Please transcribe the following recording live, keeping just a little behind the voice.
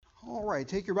All right,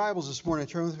 take your Bibles this morning.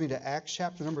 Turn with me to Acts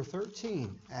chapter number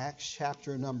 13. Acts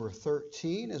chapter number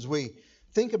 13. As we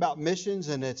think about missions,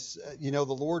 and it's, the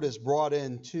Lord has brought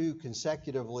in two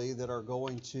consecutively that are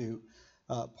going to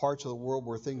parts of the world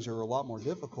where things are a lot more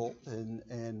difficult,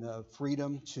 and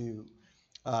freedom to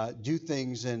do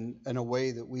things in a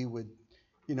way that we would,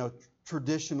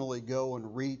 traditionally go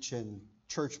and reach and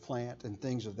church plant and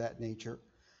things of that nature.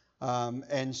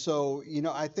 And so,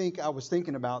 I think I was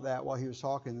thinking about that while he was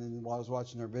talking and while I was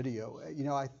watching their video.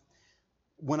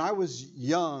 When I was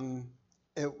young,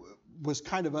 it was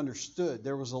kind of understood.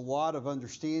 There was a lot of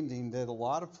understanding that a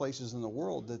lot of places in the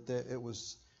world that there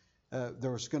was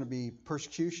going to be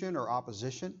persecution or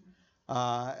opposition.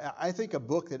 I think a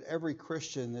book that every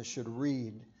Christian that should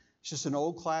read, it's just an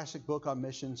old classic book on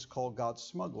missions called God's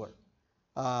Smuggler.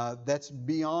 That's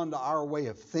beyond our way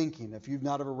of thinking. If you've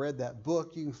not ever read that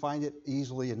book, you can find it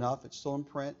easily enough. It's still in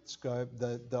print.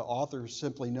 The author is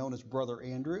simply known as Brother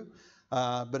Andrew.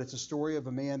 But it's a story of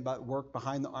a man that worked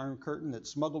behind the Iron Curtain that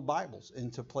smuggled Bibles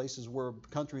into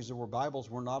countries where Bibles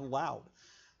were not allowed.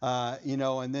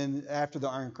 And then after the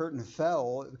Iron Curtain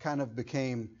fell, it kind of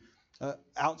became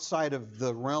outside of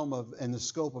the realm of and the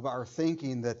scope of our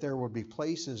thinking that there would be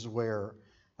places where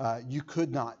you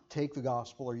could not take the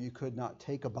gospel or you could not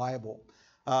take a Bible.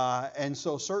 And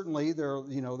so certainly there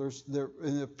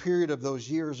in the period of those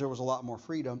years, there was a lot more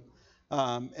freedom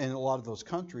in a lot of those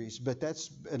countries, but that's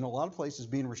in a lot of places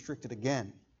being restricted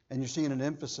again. And you're seeing an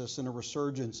emphasis and a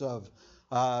resurgence of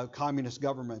communist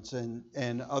governments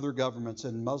and other governments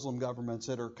and Muslim governments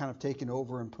that are kind of taking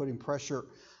over and putting pressure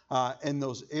in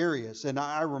those areas. And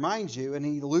I remind you, and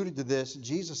he alluded to this,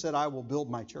 Jesus said, "I will build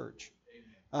my church."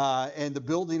 And the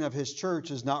building of his church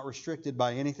is not restricted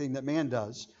by anything that man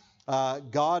does.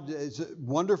 God has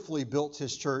wonderfully built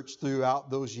his church throughout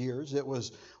those years. It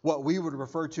was what we would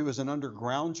refer to as an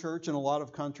underground church in a lot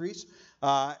of countries.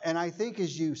 And I think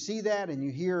as you see that and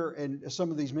you hear and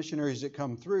some of these missionaries that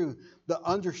come through, the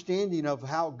understanding of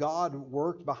how God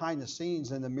worked behind the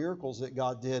scenes and the miracles that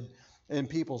God did in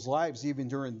people's lives, even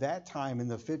during that time in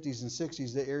the 50s and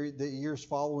 60s, the years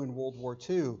following World War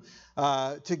II,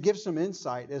 to give some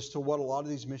insight as to what a lot of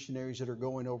these missionaries that are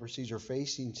going overseas are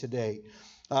facing today.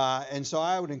 And so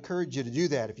I would encourage you to do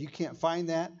that. If you can't find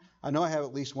that, I know I have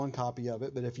at least one copy of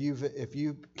it, but if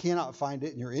you cannot find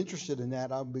it and you're interested in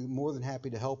that, I'll be more than happy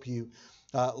to help you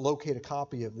locate a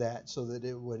copy of that so that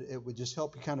it would just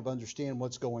help you kind of understand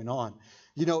what's going on.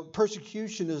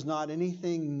 Persecution is not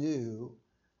anything new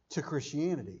to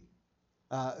Christianity.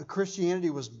 Christianity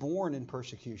was born in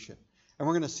persecution. And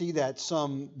we're going to see that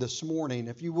some this morning.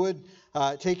 If you would,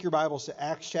 take your Bibles to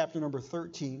Acts chapter number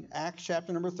 13. Acts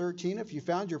chapter number 13. If you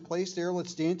found your place there,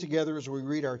 let's stand together as we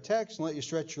read our text and let you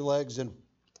stretch your legs and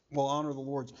we'll honor the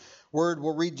Lord's word.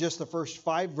 We'll read just the first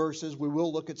 5 verses. We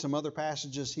will look at some other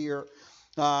passages here.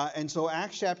 And so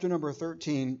Acts chapter number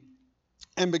 13.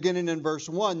 And beginning in verse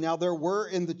 1, "Now there were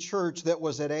in the church that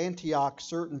was at Antioch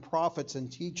certain prophets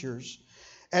and teachers,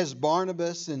 as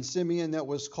Barnabas and Simeon that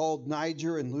was called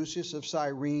Niger, and Lucius of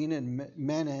Cyrene, and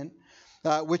Manaen,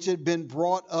 which had been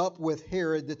brought up with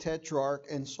Herod the Tetrarch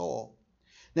and Saul.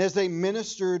 And as they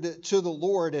ministered to the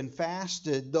Lord and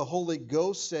fasted, the Holy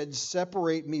Ghost said,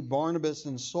 'Separate me Barnabas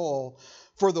and Saul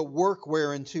for the work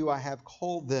whereunto I have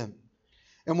called them.'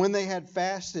 And when they had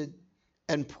fasted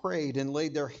and prayed and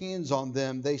laid their hands on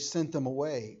them, they sent them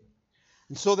away.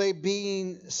 And so they,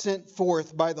 being sent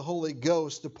forth by the Holy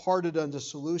Ghost, departed unto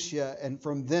Seleucia, and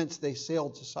from thence they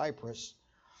sailed to Cyprus.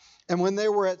 And when they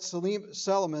were at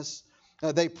Salamis,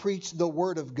 they preached the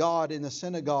word of God in the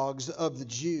synagogues of the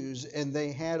Jews, and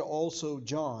they had also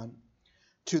John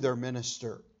to their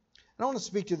minister." And I want to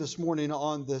speak to you this morning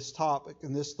on this topic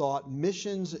and this thought,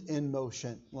 missions in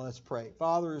motion. Let's pray.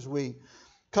 Father, as we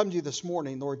come to you this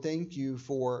morning, Lord, thank you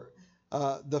for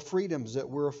the freedoms that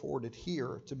we're afforded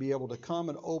here to be able to come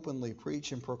and openly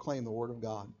preach and proclaim the Word of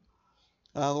God.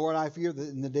 Lord, I fear that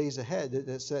in the days ahead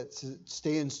that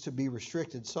stands to be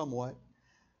restricted somewhat.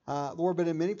 Lord, but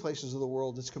in many places of the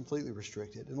world it's completely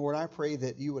restricted. And Lord, I pray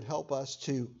that you would help us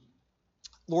to,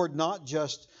 Lord, not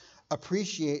just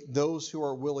appreciate those who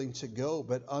are willing to go,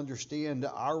 but understand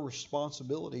our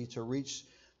responsibility to reach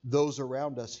those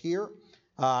around us here.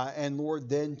 And Lord,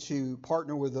 then to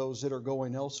partner with those that are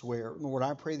going elsewhere. Lord,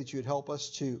 I pray that you would help us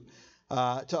to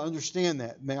understand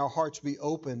that. May our hearts be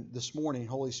open this morning,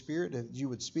 Holy Spirit, that you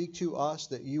would speak to us,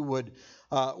 that you would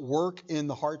work in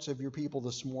the hearts of your people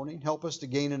this morning. Help us to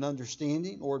gain an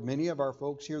understanding. Lord, many of our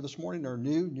folks here this morning are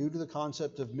new to the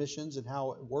concept of missions and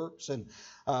how it works and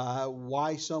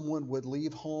why someone would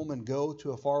leave home and go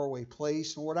to a faraway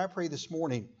place. Lord, I pray this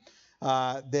morning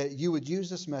that you would use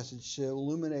this message to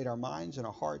illuminate our minds and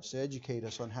our hearts, to educate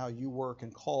us on how you work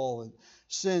and call and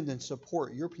send and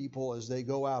support your people as they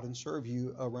go out and serve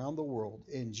you around the world.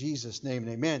 In Jesus' name,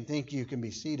 and amen. Thank you. You can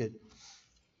be seated.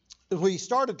 We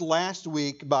started last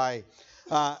week by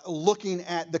looking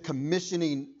at the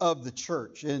commissioning of the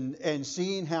church and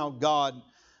seeing how God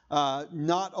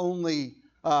not only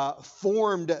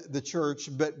formed the church,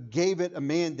 but gave it a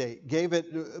mandate, gave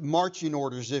it marching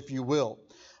orders, if you will,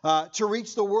 to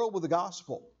reach the world with the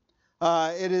gospel.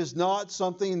 It is not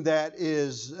something that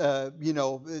is,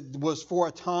 was for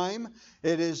a time.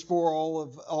 It is for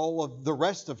all of the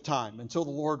rest of time until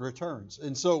the Lord returns.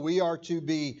 And so we are to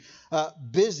be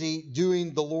busy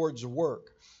doing the Lord's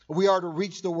work. We are to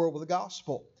reach the world with the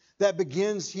gospel. That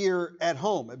begins here at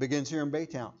home. It begins here in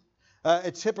Baytown.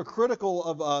 It's hypocritical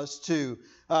of us to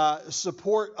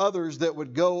support others that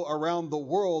would go around the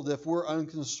world if we're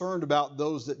unconcerned about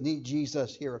those that need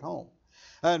Jesus here at home.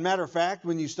 As a matter of fact,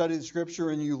 when you study the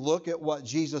Scripture and you look at what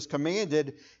Jesus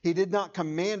commanded, He did not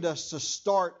command us to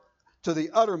start to the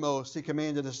uttermost. He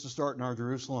commanded us to start in our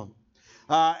Jerusalem.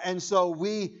 And so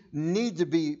we need to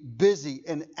be busy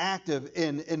and active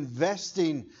in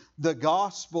investing the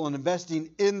gospel and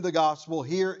investing in the gospel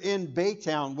here in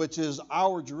Baytown, which is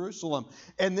our Jerusalem,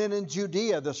 and then in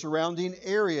Judea, the surrounding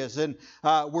areas. And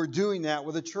we're doing that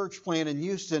with a church plant in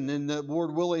Houston, and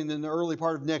Lord willing, in the early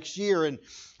part of next year.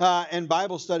 And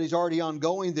Bible studies already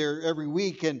ongoing there every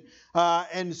week.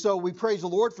 And so we praise the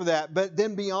Lord for that. But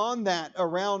then beyond that,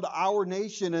 around our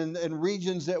nation and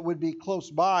regions that would be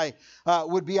close by,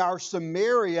 would be our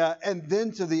Samaria, and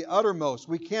then to the uttermost.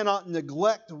 We cannot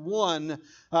neglect one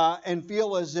and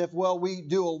feel as if, well, we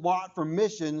do a lot for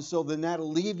missions, so then that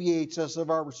alleviates us of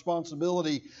our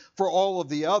responsibility for all of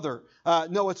the other.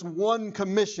 No, it's one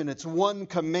commission. It's one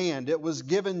command. It was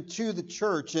given to the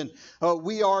church, and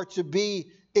we are to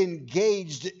be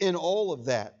engaged in all of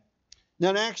that.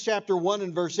 Now, in Acts chapter 1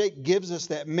 and verse 8 gives us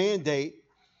that mandate.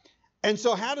 And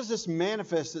so how does this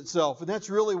manifest itself? And that's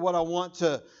really what I want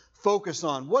to focus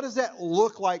on. What does that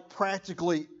look like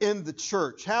practically in the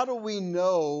church? How do we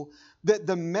know that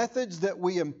the methods that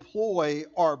we employ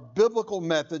are biblical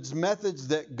methods, methods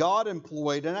that God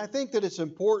employed? And I think that it's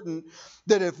important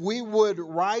that if we would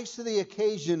rise to the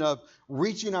occasion of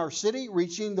reaching our city,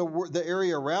 reaching the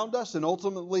area around us, and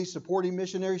ultimately supporting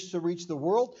missionaries to reach the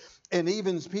world, and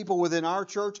even people within our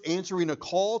church answering a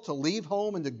call to leave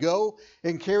home and to go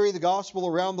and carry the gospel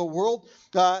around the world,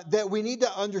 that we need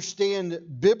to understand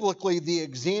biblically the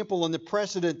example and the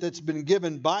precedent that's been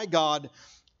given by God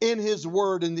in His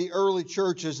Word in the early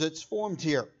churches that's formed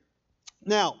here.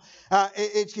 Now,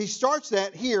 he starts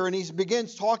that here, and he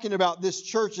begins talking about this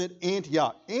church at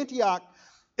Antioch. Antioch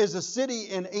is a city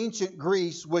in ancient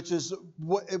Greece, which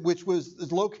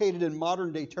was located in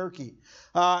modern-day Turkey.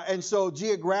 And so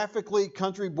geographically,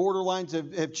 country borderlines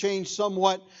have changed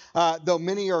somewhat, though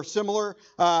many are similar.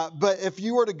 But if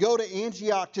you were to go to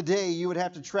Antioch today, you would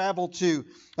have to travel to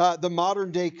the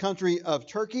modern-day country of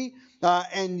Turkey.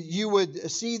 And you would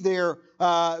see there,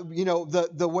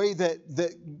 the way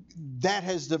that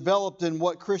has developed and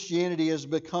what Christianity has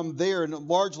become there, and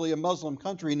largely a Muslim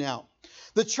country now.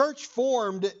 The church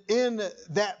formed in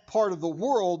that part of the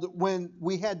world when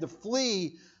we had to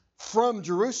flee from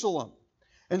Jerusalem.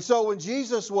 And so when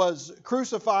Jesus was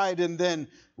crucified and then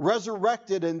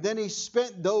resurrected, and then He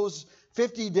spent those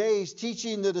 50 days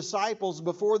teaching the disciples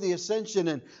before the ascension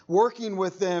and working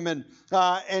with them, and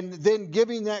then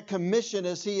giving that commission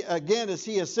as he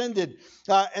ascended.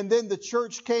 And then the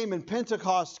church came, and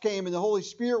Pentecost came, and the Holy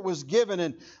Spirit was given,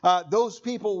 and those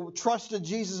people trusted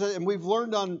Jesus. And we've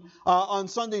learned on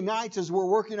Sunday nights as we're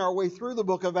working our way through the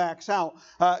book of Acts how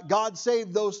God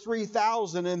saved those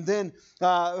 3,000, and then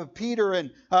Peter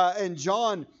and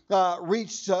John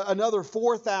reached another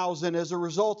 4,000 as a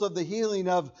result of the healing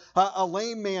of a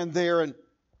lame man there.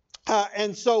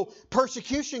 And so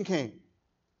persecution came.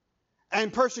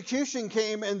 And persecution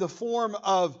came in the form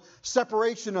of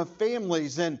separation of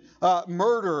families and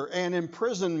murder and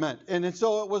imprisonment. And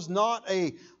so it was not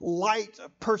a light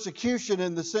persecution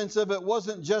in the sense of it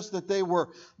wasn't just that they were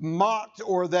mocked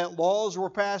or that laws were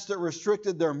passed that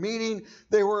restricted their meeting.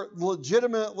 They were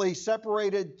legitimately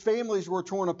separated. Families were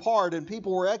torn apart and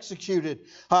people were executed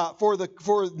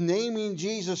for naming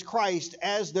Jesus Christ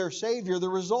as their Savior. The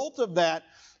result of that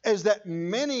is that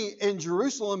many in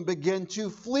Jerusalem began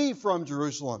to flee from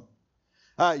Jerusalem.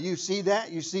 You see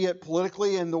that. You see it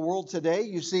politically in the world today.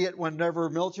 You see it whenever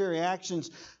military actions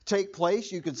take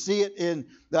place. You can see it in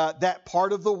that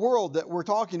part of the world that we're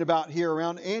talking about here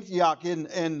around Antioch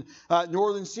in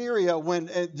northern Syria, when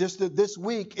just this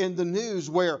week in the news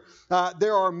where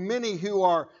there are many who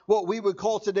are what we would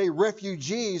call today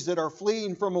refugees that are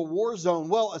fleeing from a war zone.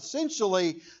 Well,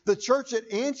 essentially, the church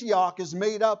at Antioch is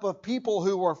made up of people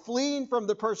who are fleeing from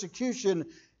the persecution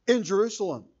in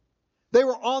Jerusalem. They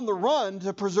were on the run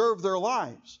to preserve their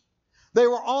lives. They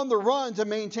were on the run to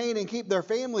maintain and keep their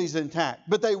families intact.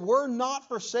 But they were not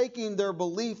forsaking their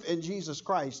belief in Jesus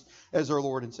Christ as their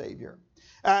Lord and Savior.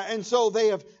 And so they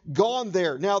have gone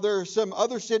there. Now, there are some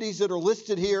other cities that are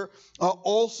listed here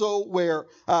also where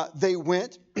they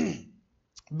went.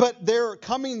 But they're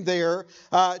coming there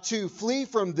to flee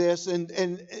from this, and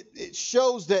it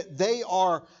shows that they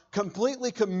are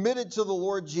completely committed to the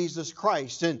Lord Jesus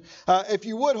Christ. And if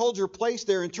you would, hold your place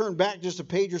there and turn back just a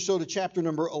page or so to chapter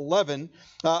number 11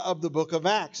 of the book of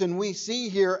Acts. And we see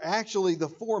here actually the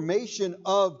formation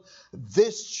of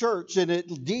this church, and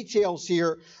it details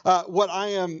here what I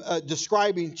am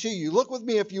describing to you. Look with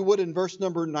me, if you would, in verse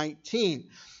number 19.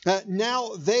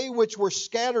 Now they which were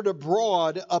scattered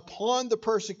abroad upon the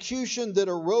persecution that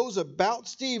arose about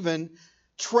Stephen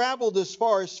traveled as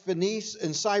far as Phoenice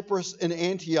and Cyprus and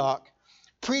Antioch,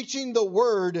 preaching the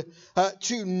word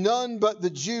to none but the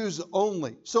Jews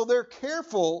only. So they're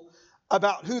careful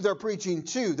about who they're preaching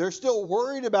to. They're still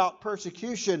worried about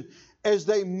persecution as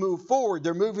they move forward.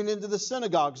 They're moving into the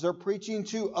synagogues. They're preaching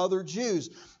to other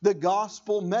Jews the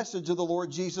gospel message of the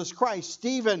Lord Jesus Christ.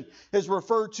 Stephen is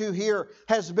referred to here,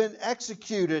 has been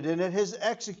executed. And at his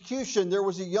execution, there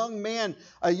was a young man,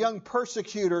 a young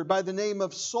persecutor by the name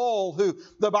of Saul, who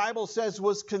the Bible says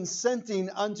was consenting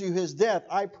unto his death.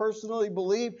 I personally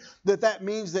believe that that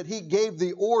means that he gave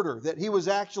the order, that he was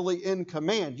actually in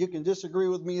command. You can disagree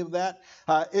with me of that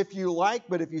if you like,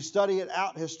 but if you study it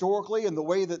out historically and the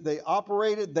way that they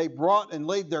operated, they brought and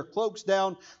laid their cloaks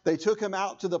down. They took him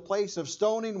out to the place of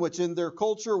stoning, which in their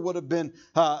culture would have been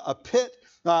a pit.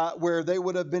 Where they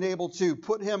would have been able to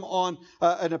put him on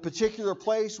in a particular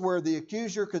place where the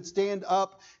accuser could stand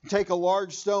up, take a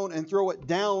large stone and throw it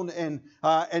down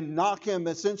and knock him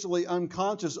essentially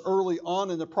unconscious early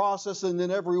on in the process, and then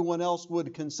everyone else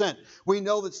would consent. We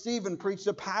know that Stephen preached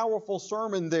a powerful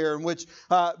sermon there in which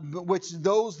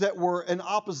those that were in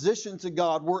opposition to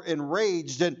God were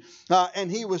enraged,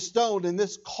 and he was stoned, and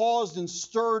this caused and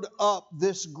stirred up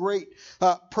this great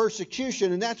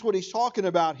persecution, and that's what he's talking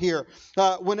about here.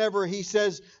 Whenever he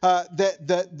says that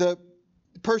the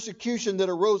persecution that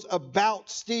arose about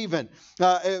Stephen,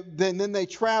 then they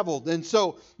traveled. And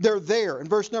so they're there. In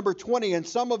verse number 20, and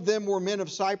some of them were men of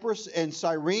Cyprus and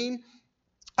Cyrene,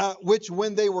 which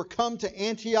when they were come to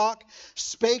Antioch,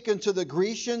 spake unto the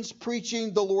Grecians,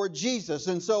 preaching the Lord Jesus.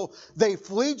 And so they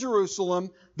flee Jerusalem.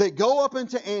 They go up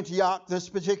into Antioch, this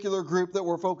particular group that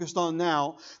we're focused on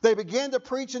now. They begin to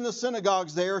preach in the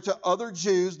synagogues there to other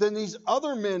Jews. Then these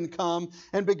other men come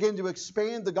and begin to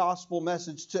expand the gospel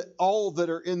message to all that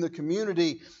are in the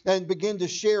community and begin to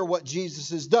share what Jesus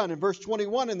has done. In verse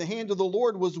 21, and the hand of the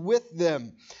Lord was with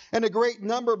them, and a great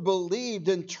number believed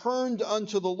and turned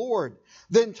unto the Lord.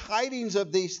 Then tidings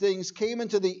of these things came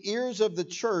into the ears of the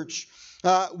church,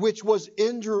 which was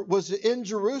in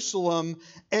Jerusalem,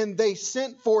 and they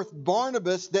sent forth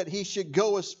Barnabas that he should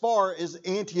go as far as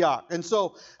Antioch. And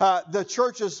so the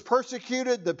church is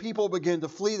persecuted. The people begin to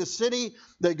flee the city.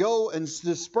 They go and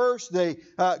disperse. The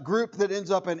group that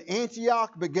ends up in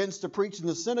Antioch begins to preach in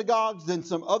the synagogues. Then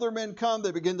some other men come.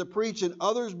 They begin to preach, and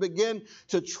others begin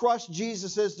to trust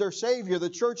Jesus as their Savior. The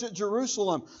church at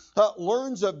Jerusalem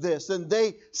learns of this, and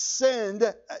they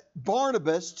send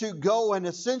Barnabas to go and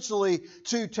essentially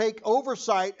to take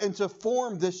oversight and to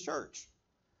form this church.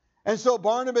 And so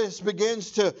Barnabas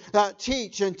begins to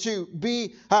teach and to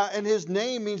be, and his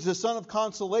name means the son of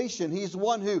consolation. He's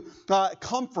one who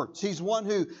comforts. He's one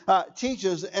who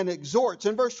teaches and exhorts.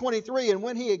 In verse 23, and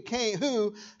when he had came,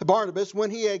 Barnabas,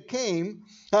 when he had came,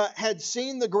 had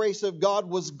seen the grace of God,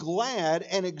 was glad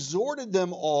and exhorted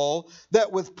them all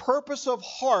that with purpose of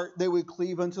heart they would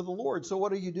cleave unto the Lord. So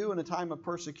what do you do in a time of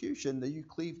persecution? That you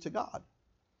cleave to God.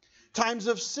 Times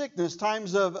of sickness,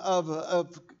 times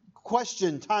of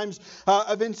question, times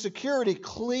of insecurity,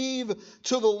 cleave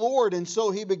to the Lord. And so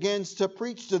he begins to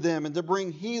preach to them and to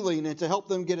bring healing and to help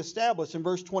them get established. In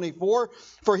verse 24,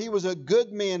 for he was a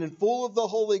good man and full of the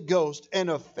Holy Ghost and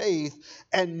of faith,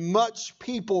 and much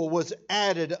people was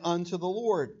added unto the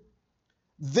Lord.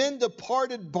 Then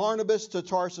departed Barnabas to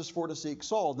Tarsus for to seek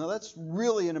Saul. Now that's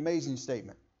really an amazing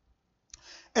statement.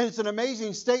 And it's an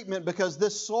amazing statement because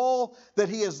this Saul that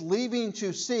he is leaving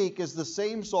to seek is the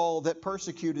same Saul that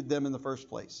persecuted them in the first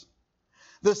place.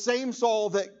 The same Saul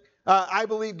that I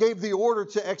believe gave the order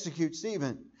to execute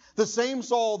Stephen. The same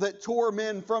Saul that tore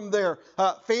men from their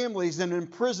families and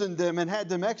imprisoned them and had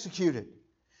them executed.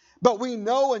 But we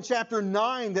know in chapter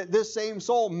 9 that this same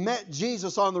Saul met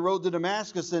Jesus on the road to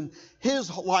Damascus and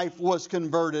his life was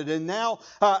converted. And now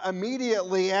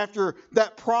immediately after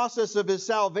that process of his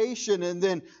salvation and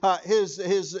then his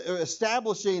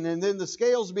establishing and then the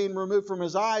scales being removed from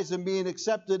his eyes and being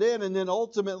accepted in and then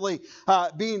ultimately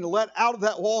being let out of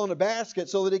that wall in a basket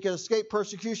so that he can escape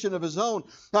persecution of his own,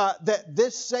 that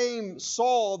this same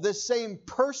Saul, this same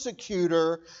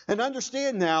persecutor, and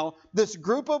understand now this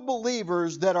group of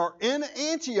believers that are in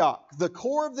Antioch, the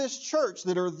core of this church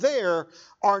that are there,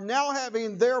 are now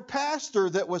having their pastor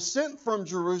that was sent from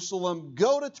Jerusalem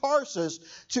go to Tarsus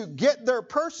to get their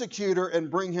persecutor and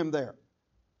bring him there.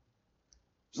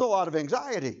 There's a lot of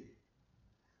anxiety.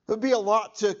 There'd be a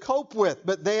lot to cope with,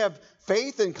 but they have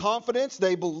faith and confidence.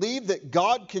 They believe that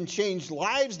God can change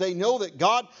lives. They know that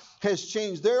God has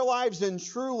changed their lives, and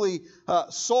truly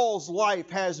Saul's life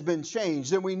has been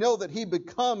changed. And we know that he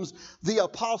becomes the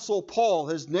Apostle Paul.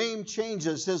 His name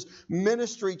changes, his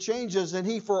ministry changes, and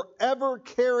he forever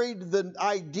carried the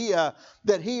idea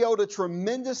that he owed a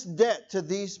tremendous debt to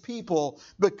these people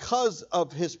because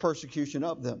of his persecution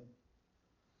of them.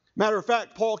 Matter of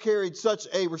fact, Paul carried such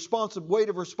a weight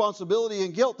of responsibility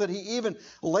and guilt that he even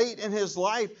late in his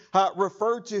life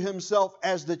referred to himself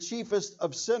as the chiefest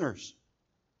of sinners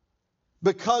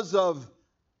because of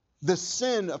the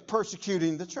sin of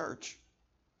persecuting the church.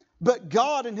 But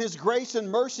God in His grace and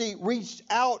mercy reached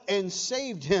out and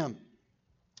saved him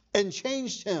and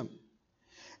changed him.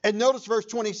 And notice verse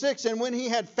 26, and when he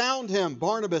had found him,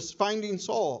 Barnabas finding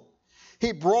Saul,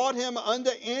 he brought him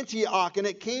unto Antioch, and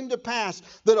it came to pass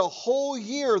that a whole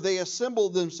year they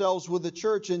assembled themselves with the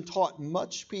church and taught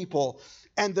much people.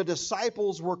 And the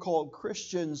disciples were called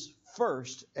Christians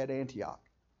first at Antioch.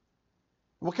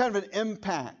 What kind of an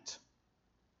impact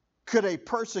could a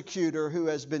persecutor who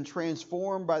has been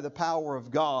transformed by the power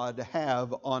of God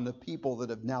have on the people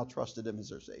that have now trusted Him as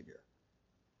their Savior?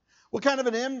 What kind of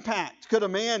an impact could a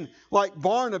man like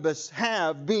Barnabas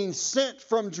have being sent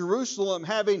from Jerusalem,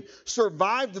 having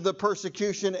survived the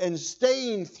persecution and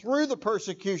staying through the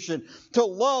persecution to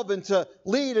love and to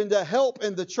lead and to help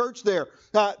in the church there?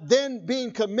 Then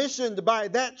being commissioned by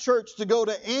that church to go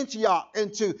to Antioch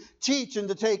and to teach and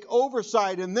to take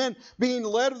oversight, and then being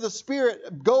led of the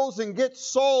Spirit goes and gets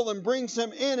Saul and brings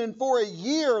him in, and for a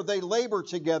year they labor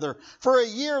together. For a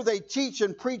year they teach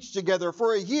and preach together.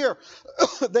 For a year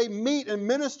they meet and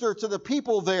minister to the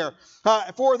people there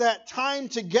for that time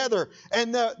together.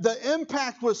 And the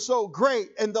impact was so great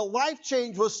and the life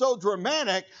change was so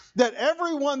dramatic that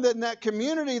everyone in that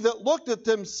community that looked at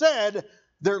them said,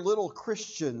 they're little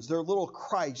Christians, they're little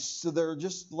Christs, so they're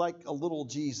just like a little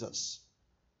Jesus.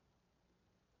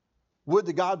 Would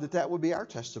to God that would be our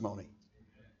testimony.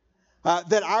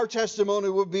 That our testimony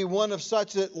would be one of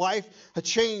such that a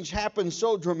change happened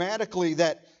so dramatically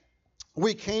that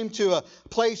we came to a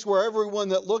place where everyone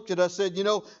that looked at us said,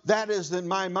 that is in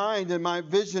my mind and my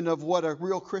vision of what a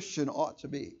real Christian ought to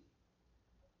be.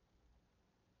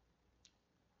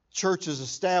 Church is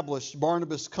established.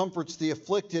 Barnabas comforts the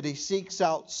afflicted. He seeks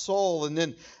out Saul, and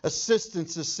then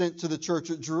assistance is sent to the church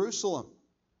at Jerusalem.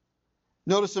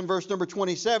 Notice in verse number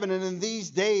 27, and in these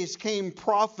days came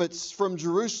prophets from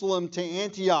Jerusalem to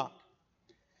Antioch.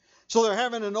 So they're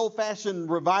having an old-fashioned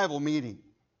revival meeting.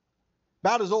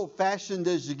 About as old-fashioned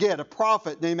as you get. A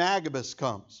prophet named Agabus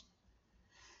comes.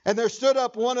 And there stood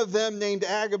up one of them named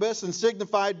Agabus, and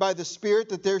signified by the Spirit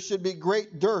that there should be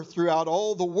great dearth throughout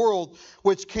all the world,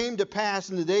 which came to pass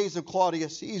in the days of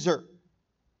Claudius Caesar.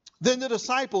 Then the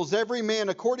disciples, every man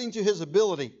according to his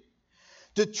ability,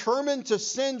 determined to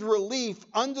send relief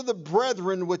unto the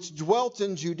brethren which dwelt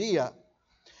in Judea,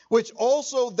 which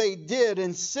also they did,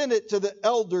 and sent it to the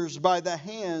elders by the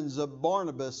hands of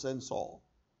Barnabas and Saul.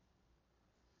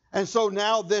 And so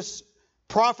now this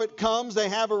prophet comes, they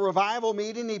have a revival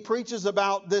meeting, he preaches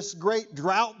about this great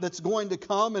drought that's going to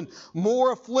come and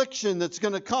more affliction that's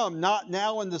going to come, not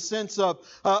now in the sense of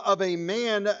a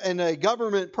man and a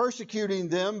government persecuting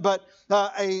them, but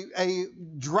a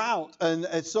drought,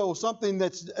 and so something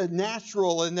that's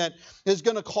natural and that is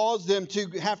going to cause them to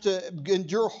have to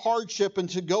endure hardship and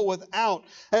to go without.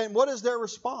 And what is their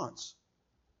response?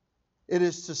 It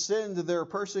is to send their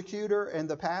persecutor and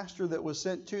the pastor that was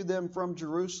sent to them from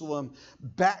Jerusalem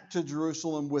back to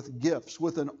Jerusalem with gifts,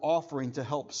 with an offering to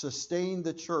help sustain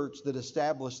the church that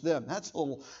established them. That's a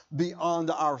little beyond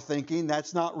our thinking.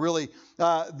 That's not really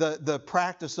the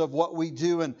practice of what we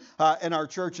do in our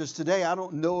churches today. I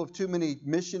don't know of too many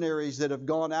missionaries that have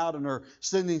gone out and are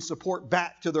sending support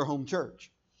back to their home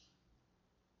church.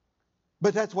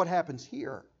 But that's what happens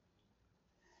here.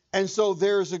 And so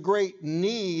there's a great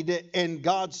need, and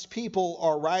God's people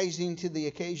are rising to the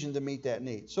occasion to meet that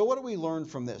need. So what do we learn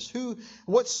from this?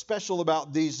 What's special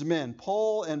about these men,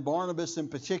 Paul and Barnabas in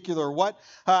particular? What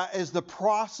is the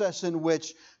process in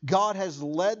which God has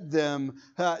led them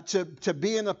to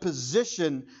be in a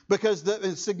position? Because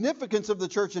the significance of the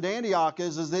church at Antioch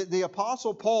is that the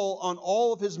Apostle Paul, on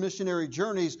all of his missionary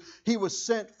journeys, he was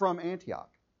sent from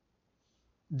Antioch.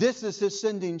 This is his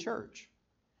sending church.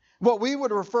 What we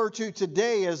would refer to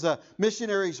today as a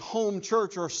missionary's home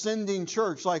church or sending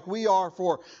church, like we are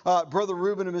for Brother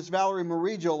Reuben and Miss Valerie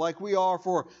Marijo, like we are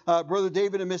for Brother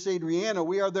David and Miss Adriana.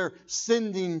 We are their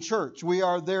sending church. We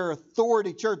are their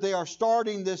authority church. They are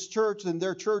starting this church, and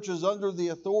their church is under the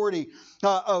authority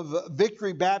of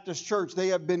Victory Baptist Church. They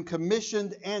have been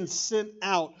commissioned and sent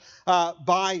out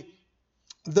by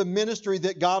the ministry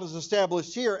that God has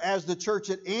established here, as the church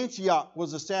at Antioch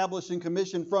was established and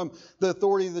commissioned from the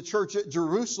authority of the church at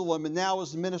Jerusalem and now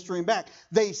is ministering back.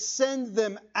 They send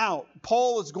them out.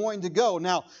 Paul is going to go.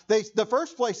 Now, the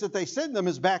first place that they send them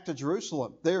is back to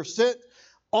Jerusalem. They are sent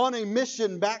on a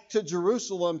mission back to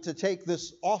Jerusalem to take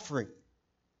this offering,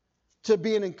 to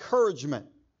be an encouragement.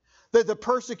 That the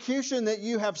persecution that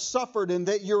you have suffered and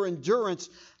that your endurance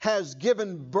has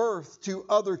given birth to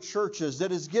other churches,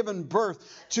 that has given birth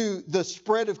to the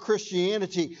spread of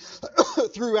Christianity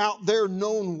throughout their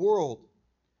known world.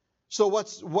 So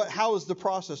how does the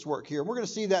process work here? We're going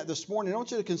to see that this morning. I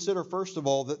want you to consider, first of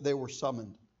all, that they were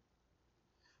summoned.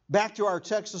 Back to our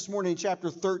text this morning,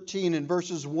 chapter 13 and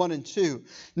verses 1 and 2.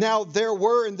 Now there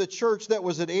were in the church that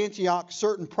was at Antioch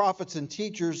certain prophets and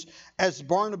teachers, as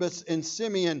Barnabas and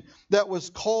Simeon, that was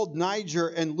called Niger,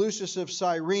 and Lucius of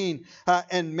Cyrene,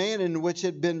 and Manon, which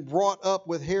had been brought up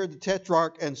with Herod the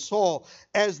Tetrarch and Saul.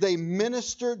 As they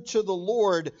ministered to the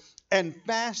Lord and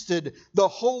fasted, the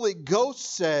Holy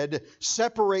Ghost said,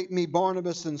 "Separate me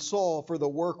Barnabas and Saul for the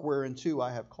work whereunto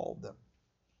I have called them."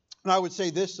 And I would say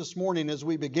this morning as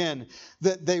we begin,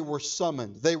 that they were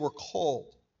summoned. They were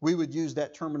called. We would use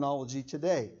that terminology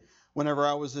today. Whenever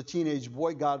I was a teenage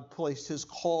boy, God placed His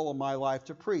call on my life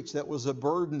to preach. That was a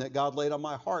burden that God laid on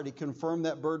my heart. He confirmed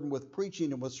that burden with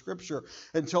preaching and with Scripture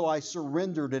until I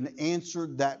surrendered and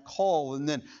answered that call, and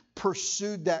then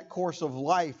pursued that course of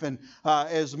life and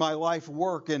as my life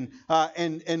work and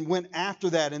went after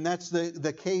that. And that's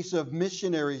the case of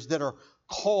missionaries that are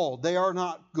called. They are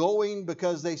not going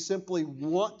because they simply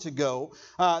want to go.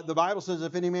 The Bible says,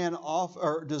 if any man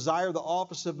desire the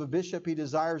office of a bishop, he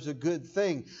desires a good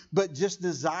thing. But just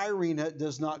desiring it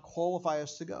does not qualify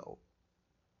us to go.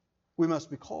 We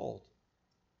must be called.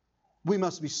 We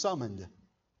must be summoned.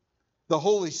 The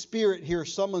Holy Spirit here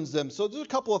summons them. So there's a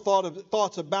couple of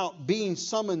thoughts about being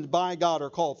summoned by God or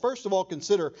called. First of all,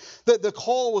 consider that the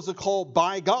call was a call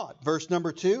by God. Verse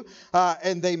number 2,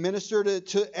 and they ministered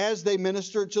as they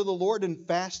ministered to the Lord and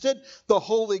fasted, the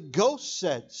Holy Ghost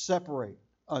said, "Separate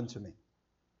unto me."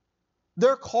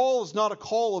 Their call is not a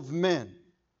call of men.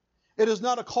 It is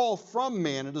not a call from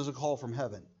man. It is a call from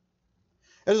heaven.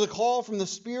 It is a call from the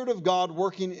Spirit of God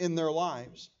working in their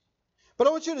lives. But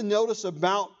I want you to notice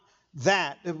about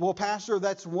that. Well, Pastor,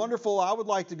 that's wonderful. I would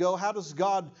like to go. How does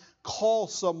God call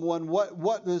someone?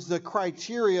 What is the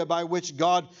criteria by which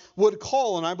God would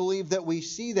call? And I believe that we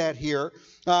see that here,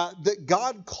 that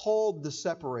God called the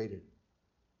separated.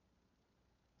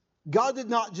 God did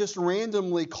not just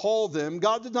randomly call them.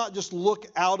 God did not just look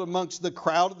out amongst the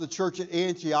crowd of the church at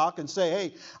Antioch and say,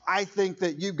 "Hey, I think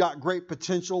that you've got great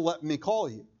potential. Let me call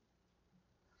you."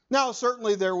 Now,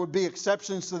 certainly there would be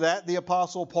exceptions to that. The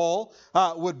Apostle Paul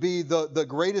would be the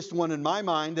greatest one in my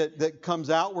mind that comes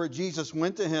out, where Jesus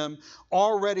went to him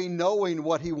already knowing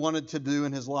what he wanted to do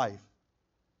in his life.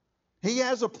 He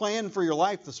has a plan for your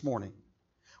life this morning.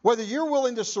 Whether you're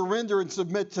willing to surrender and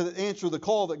submit to answer the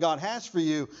call that God has for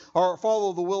you or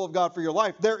follow the will of God for your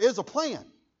life, there is a plan.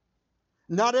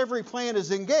 Not every plan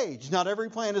is engaged. Not every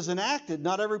plan is enacted.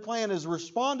 Not every plan is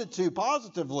responded to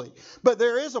positively. But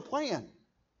there is a plan.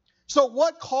 So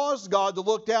what caused God to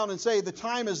look down and say, the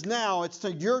time is now, it's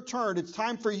your turn, it's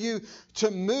time for you to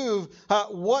move?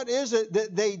 What is it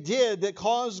that they did that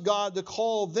caused God to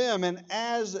call them? And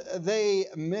as they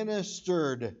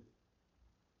ministered,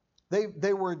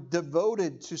 they were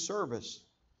devoted to service.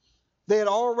 they had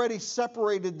already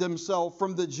separated themselves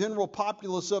from the general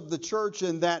populace of the church,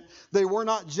 in that they were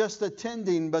not just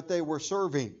attending, but they were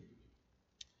serving.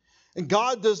 And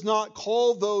God does not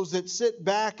call those that sit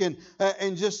back and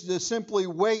just simply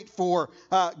wait for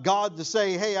God to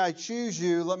say, hey, I choose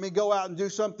you. Let me go out and do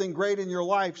something great in your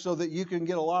life so that you can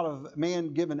get a lot of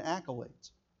man-given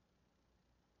accolades.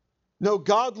 No,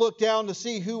 God looked down to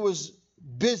see who was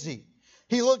busy.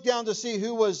 He looked down to see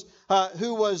who was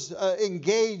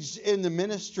engaged in the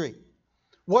ministry.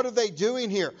 What are they doing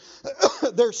here?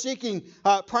 They're seeking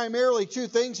primarily two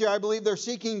things here. I believe they're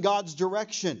seeking God's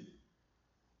direction.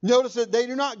 Notice that they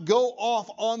do not go off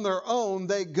on their own.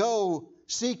 They go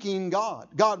seeking God.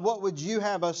 God, what would you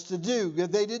have us to do?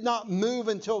 They did not move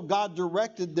until God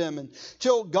directed them,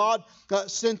 until God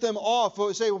sent them off.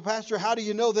 We say, well, Pastor, how do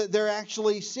you know that they're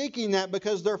actually seeking that?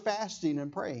 Because they're fasting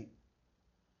and praying.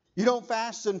 You don't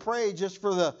fast and pray just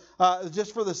for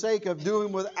the sake of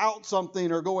doing without something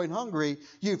or going hungry.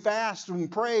 You fast and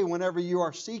pray whenever you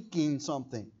are seeking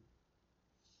something.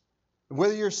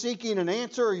 Whether you're seeking an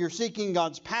answer or you're seeking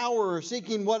God's power or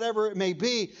seeking whatever it may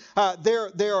be,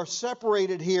 they are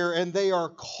separated here, and they are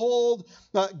called.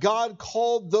 God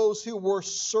called those who were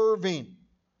serving.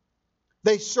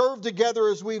 They served together,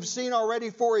 as we've seen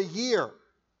already, for a year.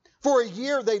 For a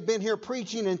year they've been here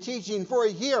preaching and teaching. For a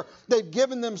year they've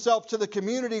given themselves to the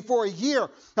community. For a year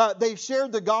they've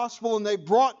shared the gospel, and they've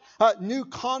brought new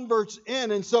converts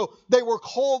in. And so they were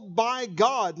called by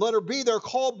God. Letter B, they're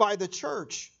called by the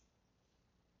church.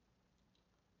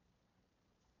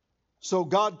 So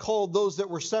God called those that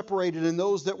were separated and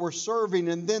those that were serving,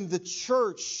 and then the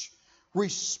church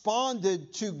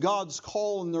responded to God's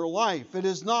call in their life. It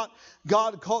is not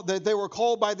God called, that they were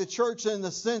called by the church in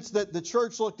the sense that the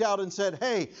church looked out and said,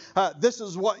 hey, this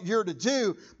is what you're to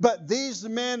do. But these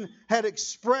men had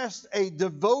expressed a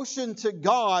devotion to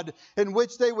God in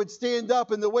which they would stand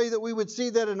up in the way that we would see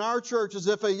that in our church, as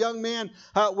if a young man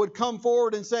would come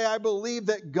forward and say, I believe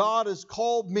that God has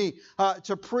called me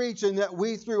to preach, and that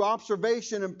we, through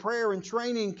observation and prayer and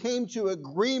training, came to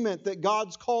agreement that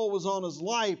God's call was on his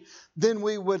life. Then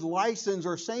we would license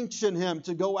or sanction him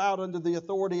to go out under the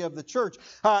authority of the church.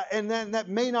 And then that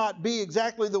may not be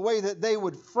exactly the way that they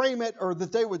would frame it or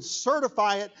that they would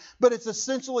certify it, but it's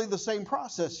essentially the same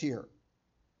process here.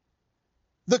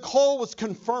 The call was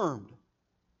confirmed.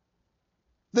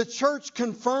 The church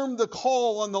confirmed the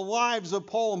call on the lives of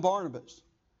Paul and Barnabas.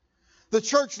 The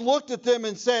church looked at them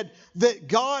and said that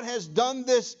God has done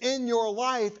this in your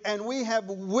life, and we have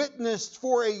witnessed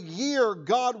for a year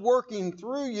God working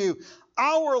through you.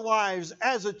 Our lives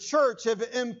as a church have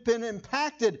been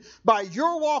impacted by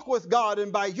your walk with God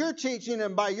and by your teaching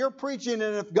and by your preaching.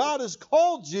 And if God has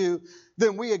called you,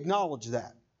 then we acknowledge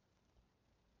that.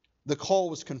 The call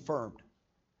was confirmed.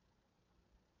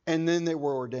 And then they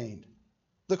were ordained.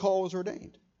 The call was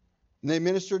ordained. And they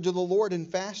ministered to the Lord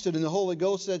and fasted, and the Holy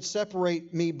Ghost said,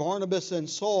 separate me, Barnabas and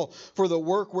Saul, for the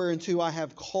work whereunto I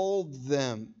have called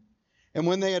them. And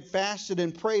when they had fasted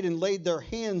and prayed and laid their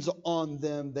hands on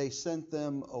them, they sent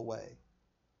them away.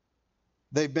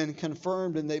 They've been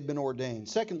confirmed and they've been ordained.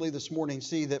 Secondly, this morning,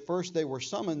 see that first they were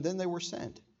summoned, then they were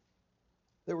sent.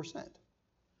 They were sent.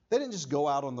 They didn't just go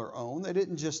out on their own. They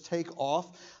didn't just take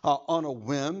off on a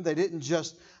whim. They didn't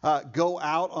just go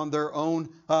out on their own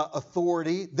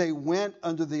authority. They went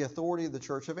under the authority of the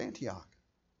church of Antioch.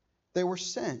 They were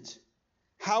sent.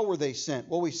 How were they sent?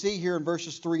 Well, we see here in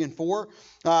verses 3 and 4,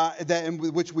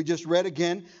 which we just read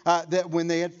again, that when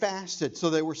they had fasted, so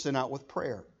they were sent out with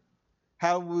prayer.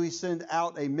 How would we send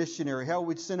out a missionary? How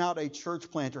would we send out a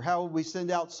church planter? How would we send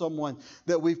out someone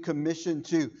that we've commissioned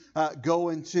to go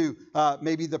into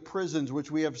maybe the prisons,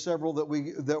 which we have several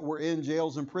that were in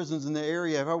jails and prisons in the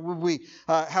area?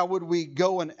 How would we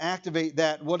go and activate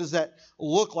that? What does that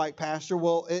look like, Pastor?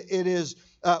 Well, it is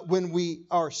when we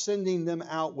are sending them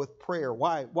out with prayer.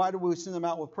 Why? Why do we send them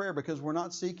out with prayer? Because we're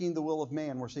not seeking the will of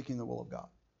man. We're seeking the will of God.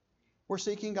 We're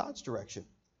seeking God's direction.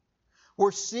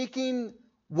 We're seeking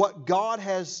what God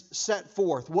has set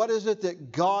forth. What is it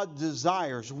that God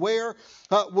desires? Where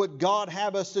would God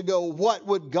have us to go? What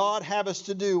would God have us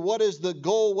to do? What is the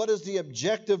goal? What is the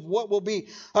objective? What will be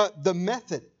the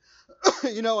method?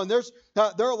 And there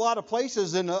are a lot of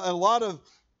places and a lot of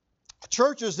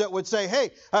churches that would say,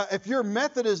 hey, if your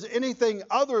method is anything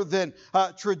other than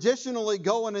traditionally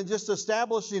going and just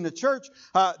establishing a church,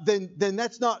 then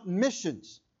that's not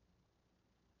missions.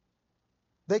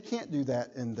 They can't do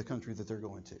that in the country that they're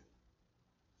going to.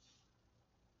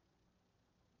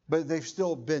 But they've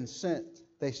still been sent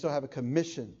They still have a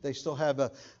commission. They still have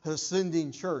a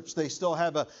sending church. They still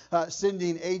have a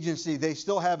sending agency. They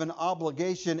still have an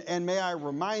obligation. And may I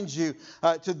remind you,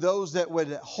 to those that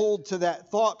would hold to that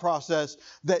thought process,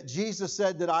 that Jesus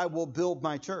said that I will build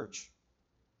my church.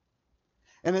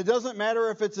 And it doesn't matter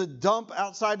if it's a dump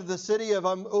outside of the city of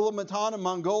Ulaanbaatar in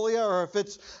Mongolia, or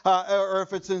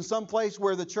if it's in some place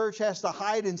where the church has to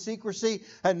hide in secrecy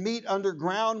and meet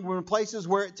underground, in places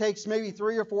where it takes maybe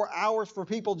 3 or 4 hours for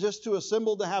people just to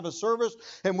assemble to have a service,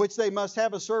 in which they must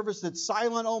have a service that's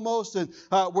silent almost, and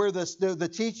where the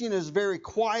teaching is very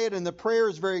quiet and the prayer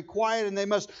is very quiet, and they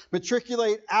must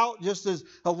matriculate out just as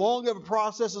long of a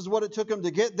process as what it took them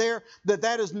to get there.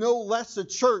 That is no less a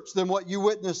church than what you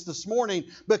witnessed this morning.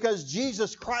 Because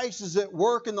Jesus Christ is at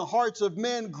work in the hearts of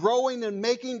men, growing and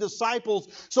making disciples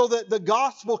so that the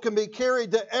gospel can be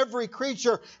carried to every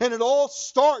creature. And it all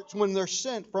starts when they're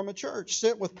sent from a church,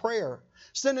 sent with prayer,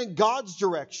 sent in God's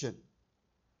direction.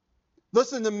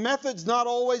 Listen, the method's not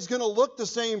always going to look the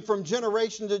same from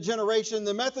generation to generation.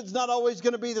 The method's not always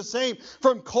going to be the same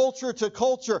from culture to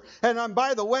culture. And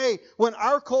by the way, when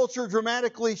our culture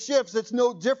dramatically shifts, it's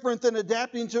no different than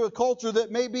adapting to a culture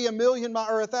that may be a million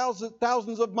or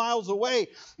thousands of miles away.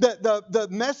 The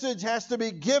message has to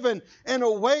be given in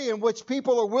a way in which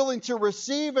people are willing to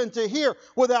receive and to hear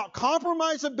without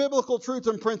compromise of biblical truth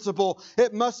and principle.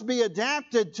 It must be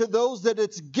adapted to those that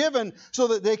it's given so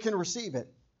that they can receive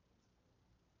it.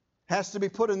 Has to be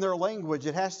put in their language.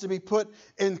 It has to be put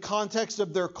in context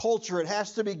of their culture. It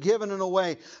has to be given in a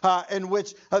way in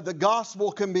which the gospel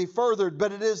can be furthered.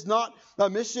 But it is not a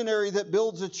missionary that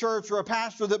builds a church, or a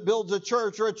pastor that builds a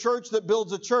church, or a church that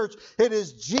builds a church. It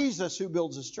is Jesus who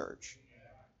builds his church.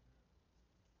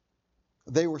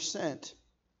 They were sent.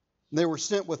 They were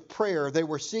sent with prayer. They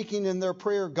were seeking in their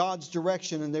prayer God's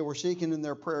direction, and they were seeking in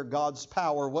their prayer God's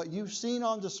power. What you've seen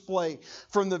on display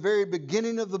from the very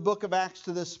beginning of the book of Acts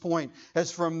to this point,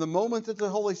 as from the moment that the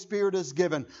Holy Spirit is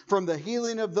given, from the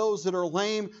healing of those that are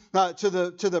lame to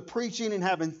the preaching and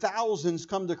having thousands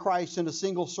come to Christ in a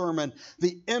single sermon,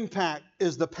 the impact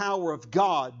is the power of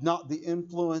God, not the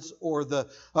influence or the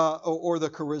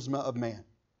charisma of man.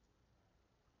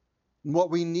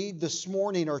 What we need this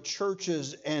morning are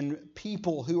churches and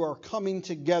people who are coming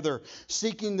together,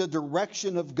 seeking the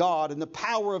direction of God and the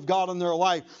power of God in their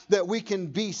life, that we can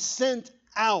be sent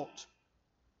out.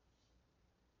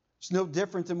 It's no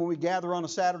different than when we gather on a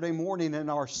Saturday morning and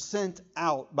are sent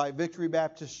out by Victory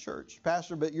Baptist Church.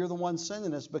 Pastor, but you're the one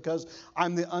sending us because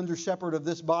I'm the under shepherd of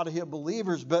this body of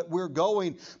believers, but we're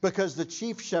going because the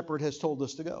chief shepherd has told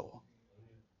us to go.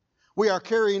 We are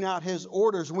carrying out his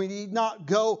orders. We need not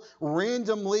go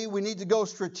randomly. We need to go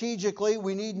strategically.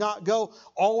 We need not go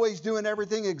always doing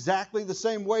everything exactly the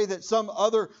same way that some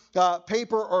other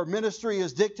paper or ministry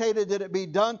has dictated that it be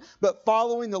done, but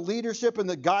following the leadership and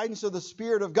the guidance of the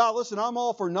Spirit of God. Listen, I'm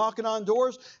all for knocking on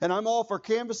doors and I'm all for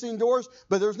canvassing doors,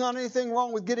 but there's not anything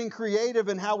wrong with getting creative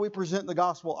in how we present the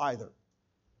gospel either.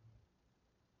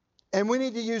 And we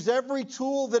need to use every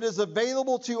tool that is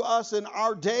available to us in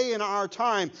our day and our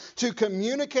time to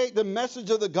communicate the message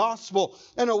of the gospel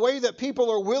in a way that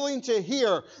people are willing to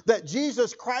hear that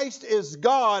Jesus Christ is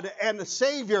God and the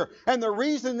Savior. And the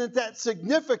reason that that's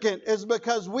significant is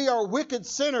because we are wicked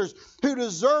sinners who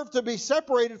deserve to be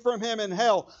separated from Him in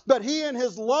hell. But He in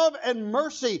His love and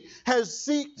mercy has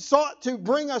sought to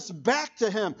bring us back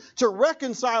to Him, to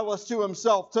reconcile us to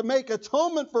Himself, to make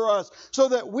atonement for us so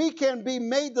that we can be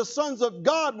made the sons of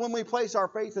God when we place our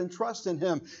faith and trust in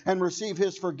Him and receive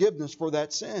His forgiveness for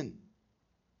that sin.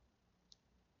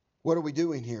 What are we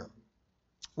doing here?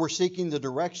 We're seeking the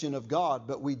direction of God,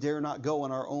 but we dare not go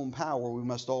in our own power. We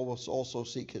must always also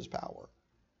seek His power.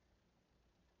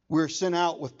 We're sent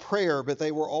out with prayer, but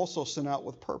they were also sent out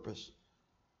with purpose.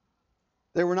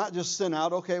 They were not just sent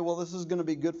out, okay, well, this is going to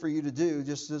be good for you to do.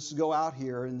 Just go out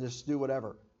here and just do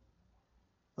whatever.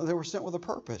 No, they were sent with a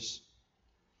purpose.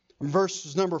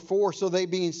 Verse number 4, so they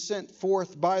being sent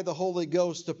forth by the Holy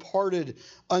Ghost departed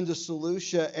unto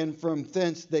Seleucia, and from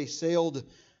thence they sailed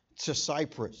to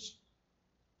Cyprus.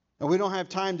 And we don't have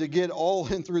time to get all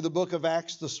in through the book of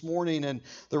Acts this morning and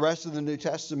the rest of the New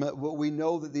Testament, but we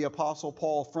know that the Apostle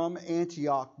Paul from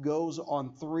Antioch goes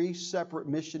on 3 separate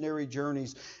missionary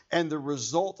journeys, And the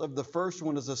result of the first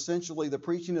one is essentially the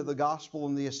preaching of the gospel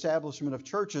and the establishment of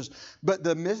churches. But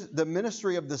the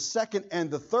ministry of the second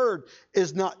and the third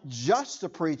is not just to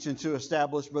preach and to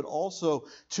establish, but also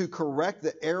to correct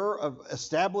the error of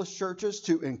established churches,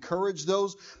 to encourage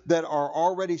those that are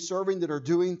already serving, that are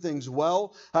doing things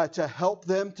well, to help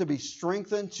them to be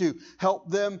strengthened, to help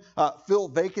them fill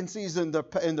vacancies in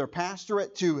their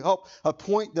pastorate, to help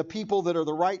appoint the people that are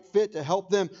the right fit, to help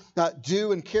them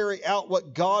do and carry out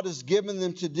what God has given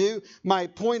them to do. My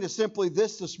point is simply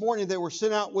this morning: they were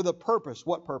sent out with a purpose.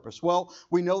 What purpose? Well,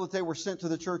 we know that they were sent to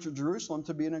the church of Jerusalem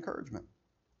to be an encouragement.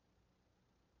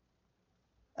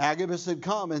 Agabus had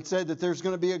come and said that there's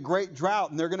going to be a great drought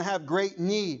and they're going to have great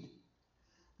need.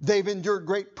 They've endured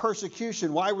great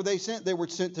persecution. Why were they sent? They were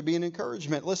sent to be an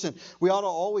encouragement. Listen, we ought to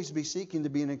always be seeking to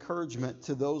be an encouragement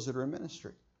to those that are in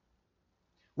ministry.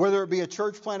 Whether it be a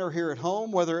church planter here at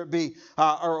home, whether it be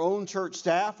our own church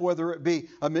staff, whether it be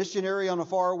a missionary on a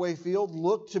faraway field,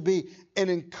 look to be an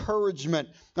encouragement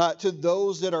to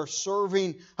those that are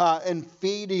serving and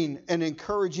feeding and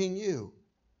encouraging you.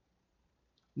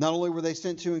 Not only were they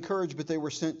sent to encourage, but they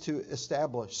were sent to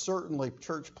establish. Certainly,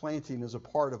 church planting is a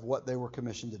part of what they were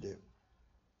commissioned to do.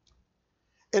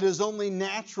 It is only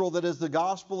natural that as the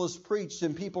gospel is preached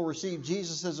and people receive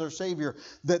Jesus as their Savior,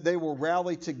 that they will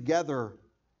rally together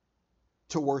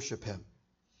to worship Him.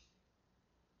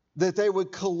 That they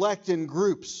would collect in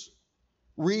groups,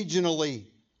 regionally,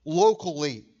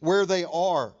 locally, where they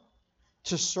are,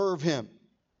 to serve Him.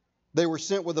 They were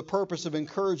sent with the purpose of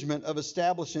encouragement, of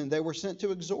establishing. They were sent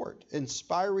to exhort,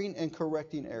 inspiring and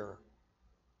correcting error.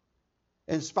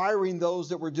 Inspiring those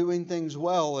that were doing things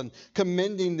well and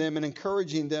commending them and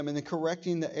encouraging them and then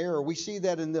correcting the error. We see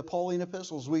that in the Pauline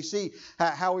epistles. We see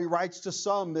how he writes to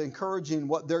some, encouraging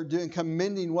what they're doing,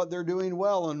 commending what they're doing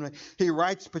well. And he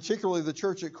writes, particularly the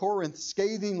church at Corinth,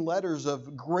 scathing letters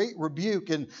of great rebuke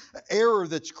and error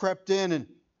that's crept in and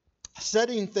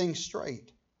setting things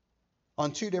straight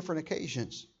on two different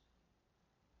occasions.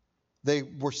 They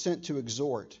were sent to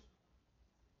exhort.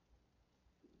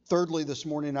 Thirdly, this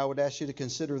morning, I would ask you to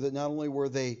consider that not only were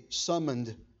they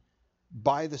summoned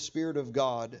by the Spirit of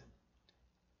God,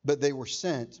 but they were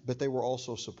sent, but they were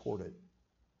also supported.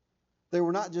 They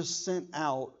were not just sent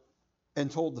out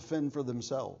and told to fend for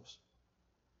themselves.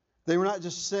 They were not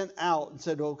just sent out and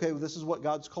said, okay, well, this is what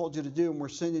God's called you to do, and we're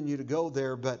sending you to go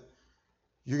there, but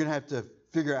you're going to have to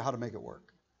figure out how to make it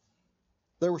work.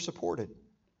 They were supported.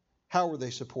 How were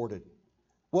they supported?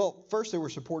 Well, first they were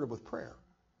supported with prayer.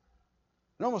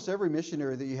 And almost every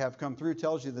missionary that you have come through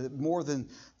tells you that more than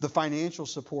the financial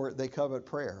support, they covet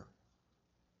prayer.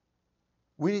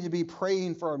 We need to be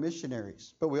praying for our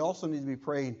missionaries, but we also need to be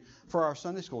praying for our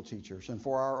Sunday school teachers and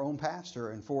for our own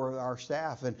pastor and for our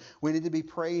staff. And we need to be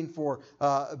praying for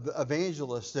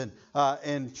evangelists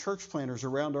and church planters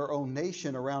around our own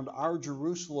nation, around our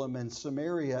Jerusalem and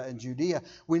Samaria and Judea.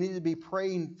 We need to be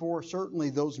praying for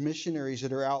certainly those missionaries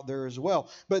that are out there as well.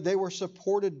 But they were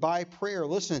supported by prayer.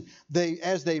 Listen,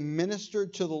 as they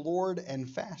ministered to the Lord and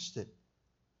fasted,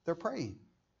 they're praying.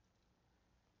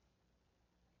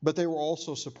 But they were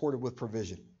also supported with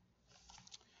provision.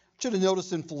 I should have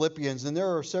noticed in Philippians, and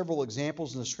there are several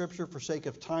examples in the Scripture. For sake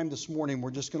of time this morning, we're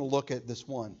just going to look at this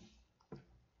one.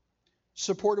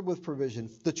 Supported with provision.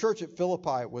 The church at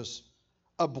Philippi was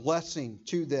a blessing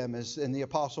to them, and the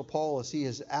Apostle Paul as he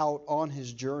is out on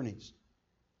his journeys.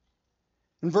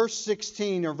 In verse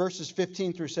 16, or verses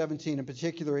 15 through 17 in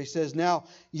particular, he says, "Now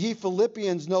ye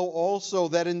Philippians know also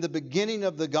that in the beginning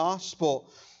of the gospel,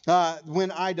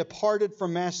 when I departed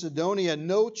from Macedonia,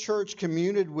 no church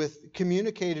communicated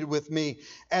with me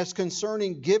as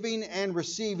concerning giving and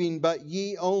receiving, but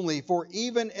ye only. For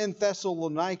even in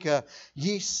Thessalonica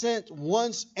ye sent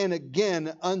once and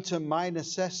again unto my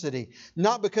necessity.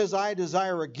 Not because I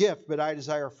desire a gift, but I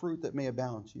desire fruit that may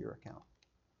abound to your account."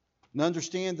 And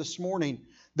understand this morning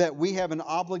that we have an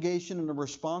obligation and a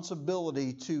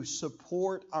responsibility to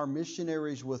support our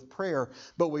missionaries with prayer,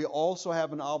 but we also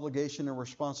have an obligation and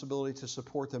responsibility to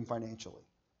support them financially.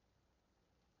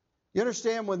 You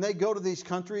understand when they go to these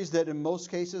countries that in most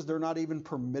cases they're not even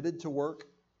permitted to work?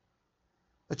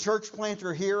 A church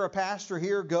planter here, a pastor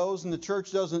here goes and the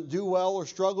church doesn't do well or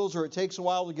struggles or it takes a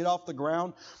while to get off the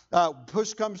ground.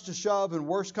 Push comes to shove and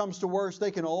worse comes to worse.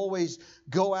 They can always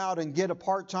go out and get a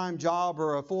part-time job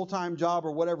or a full-time job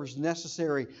or whatever's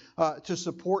necessary to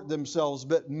support themselves.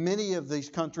 But many of these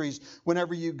countries,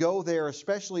 whenever you go there,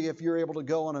 especially if you're able to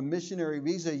go on a missionary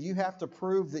visa, you have to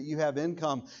prove that you have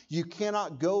income. You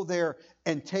cannot go there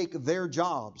and take their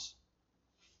jobs.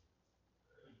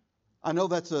 I know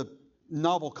that's a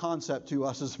novel concept to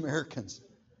us as Americans.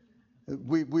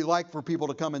 We like for people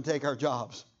to come and take our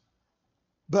jobs.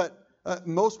 But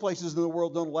most places in the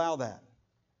world don't allow that.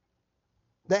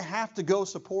 They have to go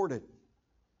support it.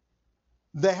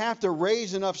 They have to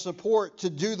raise enough support to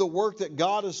do the work that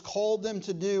God has called them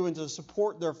to do and to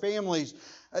support their families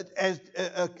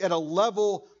at a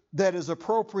level that is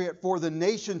appropriate for the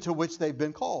nation to which they've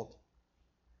been called.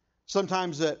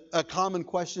 Sometimes a common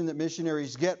question that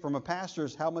missionaries get from a pastor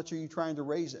is, how much are you trying to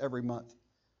raise every month?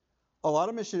 A lot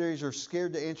of missionaries are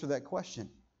scared to answer that question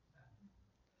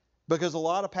because a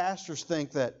lot of pastors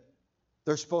think that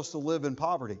they're supposed to live in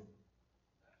poverty.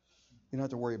 You don't have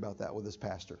to worry about that with this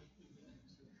pastor.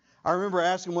 I remember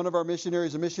asking one of our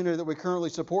missionaries, a missionary that we currently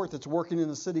support that's working in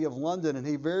the city of London, and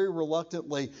he very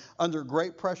reluctantly, under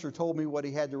great pressure, told me what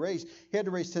he had to raise. He had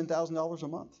to raise $10,000 a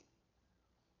month.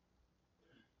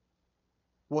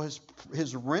 Well,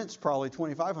 his rent's probably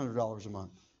 $2,500 a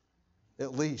month,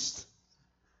 at least.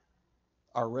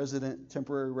 Our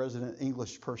temporary resident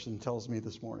English person tells me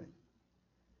this morning.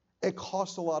 It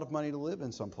costs a lot of money to live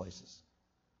in some places.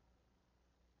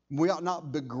 We ought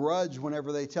not begrudge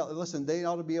whenever they tell. Listen, they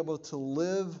ought to be able to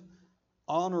live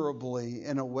honorably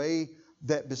in a way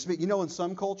that bespeak. You know, in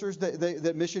some cultures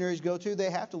that missionaries go to,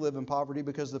 they have to live in poverty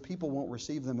because the people won't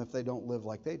receive them if they don't live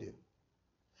like they do.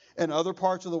 In other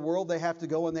parts of the world, they have to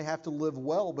go and they have to live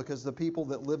well because the people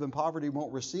that live in poverty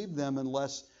won't receive them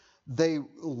unless they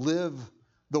live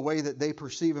the way that they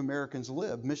perceive Americans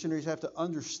live. Missionaries have to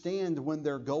understand when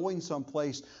they're going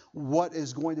someplace what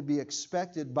is going to be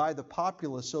expected by the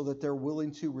populace so that they're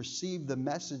willing to receive the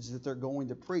message that they're going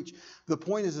to preach. The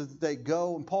point is that they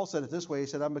go, and Paul said it this way, he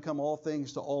said, I've become all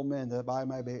things to all men that I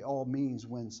may by all means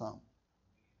win some.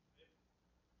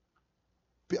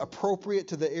 Be appropriate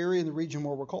to the area and the region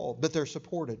where we're called, but they're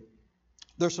supported.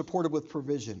 They're supported with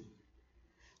provision.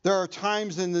 There are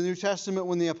times in the New Testament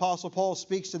when the Apostle Paul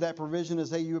speaks to that provision as,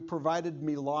 hey, you have provided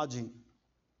me lodging.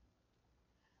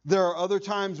 There are other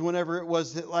times whenever it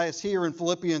was, as here in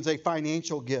Philippians, a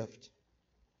financial gift.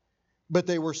 But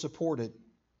they were supported.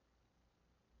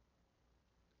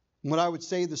 What I would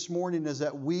say this morning is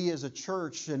that we as a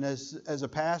church and as a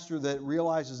pastor that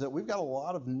realizes that we've got a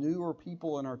lot of newer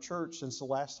people in our church since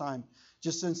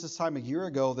this time a year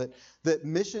ago, that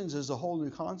missions is a whole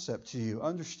new concept to you.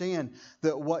 Understand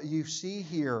that what you see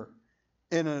here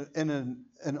in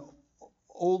an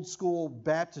old school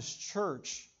Baptist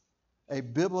church, a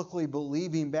biblically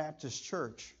believing Baptist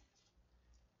church,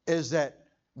 is that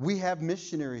we have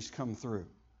missionaries come through.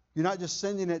 You're not just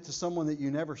sending it to someone that you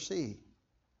never see.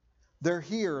 They're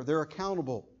here. They're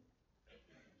accountable.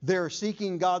 They're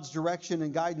seeking God's direction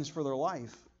and guidance for their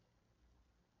life.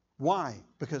 Why?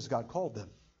 Because God called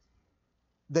them.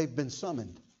 They've been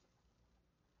summoned.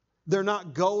 They're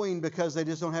not going because they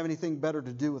just don't have anything better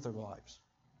to do with their lives.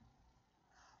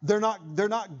 They're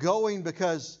not going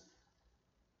because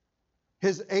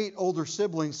his 8 older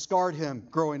siblings scarred him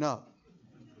growing up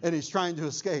and he's trying to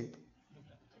escape.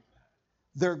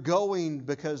 They're going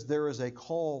because there is a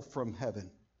call from heaven.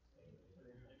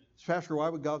 Pastor, why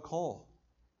would God call?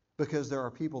 Because there are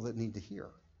people that need to hear.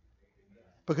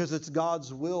 Because it's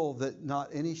God's will that not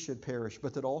any should perish,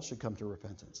 but that all should come to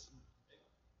repentance.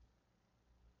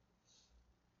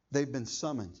 They've been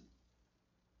summoned.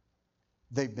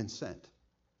 They've been sent.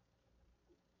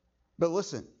 But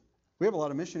listen, we have a lot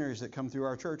of missionaries that come through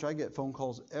our church. I get phone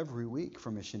calls every week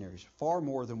from missionaries, far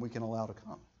more than we can allow to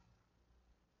come,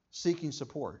 seeking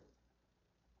support.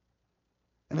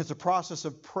 And it's a process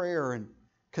of prayer and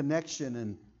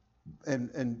connection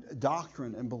and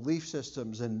doctrine and belief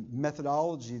systems and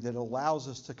methodology that allows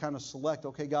us to kind of select,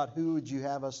 okay, God, who would you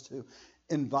have us to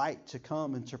invite to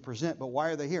come and to present? But why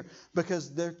are they here?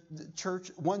 Because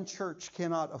one church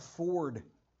cannot afford.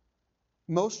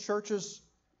 Most churches,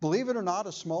 believe it or not,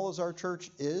 as small as our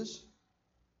church is,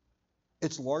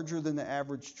 it's larger than the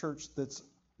average church that's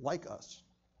like us.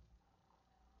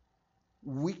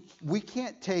 We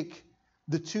can't take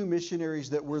the 2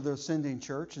 missionaries that we're the sending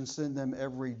church and send them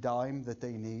every dime that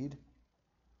they need.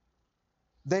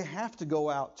 They have to go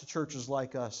out to churches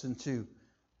like us and to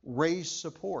raise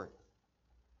support.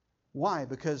 Why?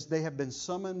 Because they have been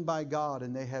summoned by God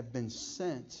and they have been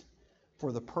sent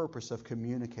for the purpose of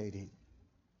communicating.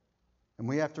 And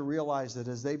we have to realize that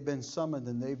as they've been summoned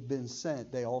and they've been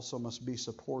sent, they also must be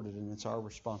supported, and it's our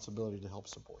responsibility to help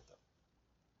support them.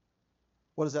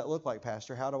 What does that look like,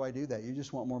 Pastor? How do I do that? You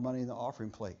just want more money in the offering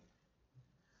plate.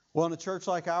 Well, in a church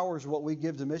like ours, what we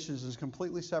give to missions is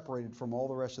completely separated from all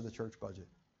the rest of the church budget.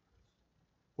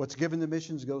 What's given to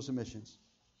missions goes to missions.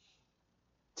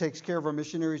 Takes care of our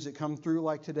missionaries that come through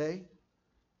like today.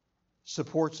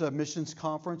 supports a missions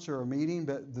conference or a meeting,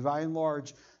 but by and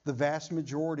large, the vast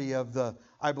majority of the,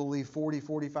 I believe,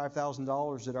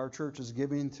 $45,000 that our church is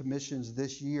giving to missions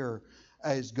this year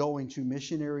is going to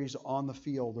missionaries on the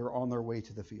field or on their way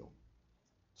to the field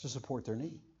to support their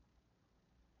need.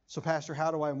 So, Pastor,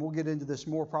 how do I, and we'll get into this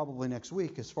more probably next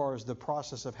week as far as the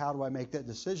process of how do I make that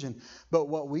decision. But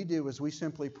what we do is we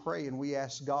simply pray and we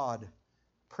ask God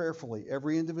prayerfully,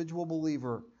 every individual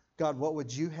believer, God, what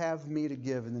would you have me to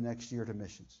give in the next year to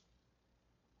missions?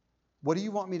 What do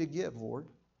you want me to give, Lord?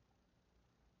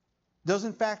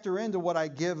 Doesn't factor into what I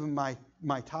give in my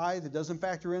tithe. It doesn't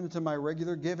factor into my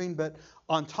regular giving. But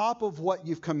on top of what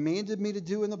you've commanded me to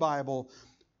do in the Bible,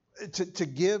 to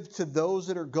give to those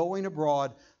that are going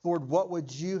abroad, Lord, what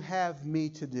would you have me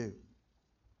to do?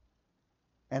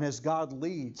 And as God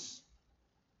leads,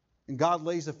 and God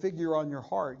lays a figure on your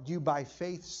heart, you by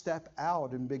faith step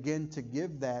out and begin to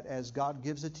give that as God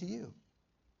gives it to you.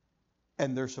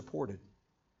 And they're supported.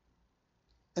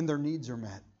 And their needs are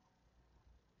met.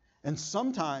 And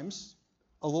sometimes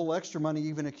a little extra money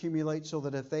even accumulates so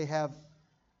that if they have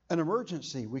an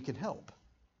emergency, we can help.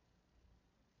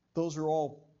 Those are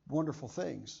all wonderful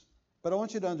things. But I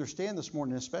want you to understand this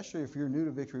morning, especially if you're new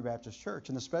to Victory Baptist Church,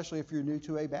 and especially if you're new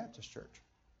to a Baptist church,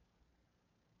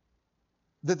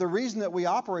 that the reason that we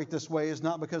operate this way is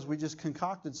not because we just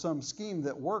concocted some scheme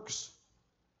that works,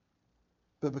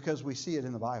 but because we see it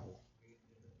in the Bible.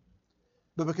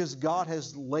 But because God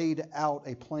has laid out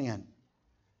a plan.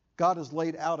 God has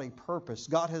laid out a purpose.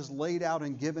 God has laid out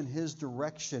and given His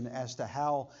direction as to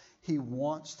how He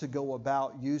wants to go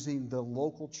about using the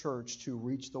local church to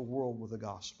reach the world with the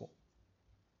gospel.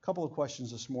 A couple of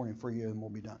questions this morning for you and we'll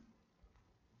be done.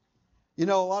 You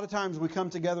know, a lot of times we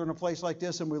come together in a place like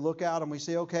this and we look out and we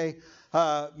say, okay,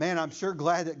 man, I'm sure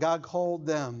glad that God called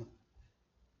them.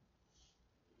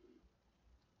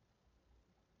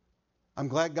 I'm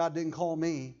glad God didn't call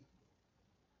me.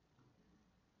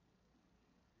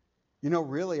 You know,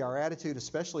 really, our attitude,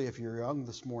 especially if you're young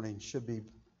this morning, should be,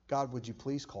 God, would you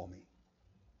please call me?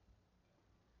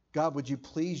 God, would you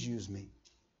please use me?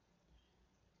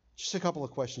 Just a couple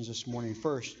of questions this morning.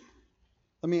 First,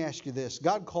 let me ask you this.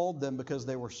 God called them because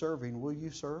they were serving. Will you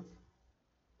serve?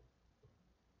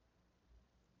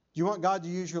 Do you want God to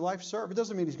use your life? Serve. It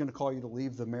doesn't mean He's going to call you to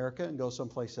leave America and go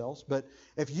someplace else. But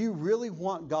if you really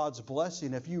want God's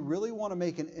blessing, if you really want to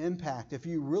make an impact, if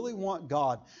you really want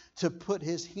God to put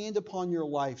His hand upon your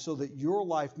life so that your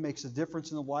life makes a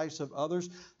difference in the lives of others,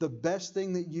 the best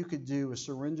thing that you could do is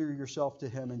surrender yourself to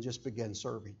Him and just begin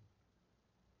serving.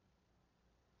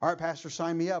 All right, Pastor,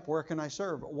 sign me up. Where can I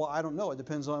serve? Well, I don't know. It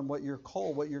depends on what your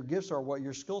call, what your gifts are, what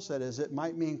your skill set is. It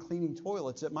might mean cleaning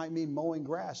toilets. It might mean mowing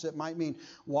grass. It might mean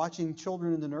watching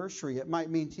children in the nursery. It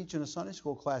might mean teaching a Sunday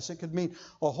school class. It could mean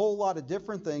a whole lot of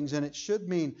different things, and it should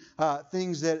mean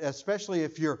things that, especially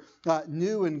if you're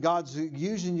new and God's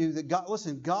using you, that God,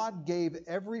 listen, God gave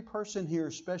every person here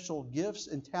special gifts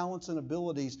and talents and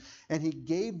abilities, and He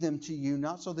gave them to you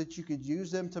not so that you could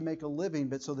use them to make a living,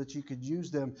 but so that you could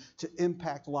use them to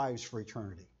impact lives for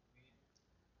eternity.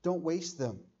 Don't waste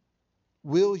them.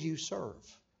 Will you serve?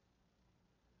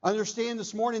 Understand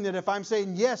this morning that if I'm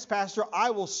saying, yes, Pastor, I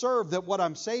will serve, that what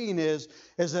I'm saying is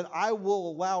that I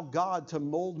will allow God to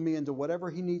mold me into whatever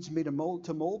He needs me to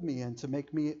mold me in to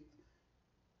make me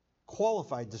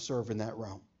qualified to serve in that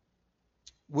realm.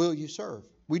 Will you serve?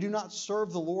 We do not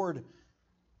serve the Lord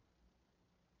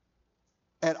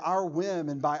at our whim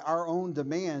and by our own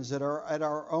demands, at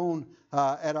our own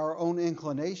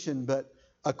inclination, but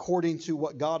according to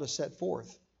what God has set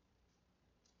forth.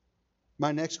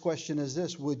 My next question is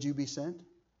this: would you be sent?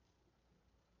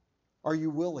 Are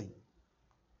you willing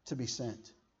to be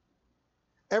sent?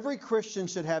 Every Christian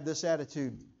should have this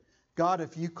attitude: God,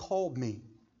 if you called me,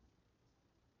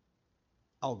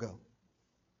 I'll go.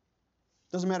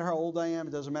 Doesn't matter how old I am.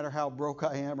 It doesn't matter how broke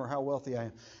I am or how wealthy I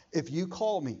am. If you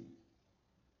call me,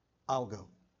 I'll go.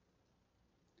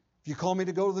 If you call me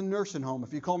to go to the nursing home,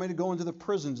 if you call me to go into the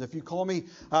prisons, if you call me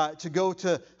to go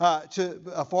to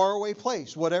a faraway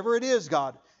place, whatever it is,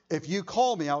 God, if you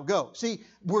call me, I'll go. See,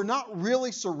 we're not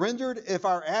really surrendered if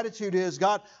our attitude is,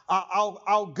 God,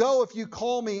 I'll go if you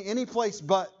call me any place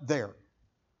but there.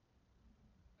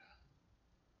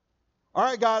 All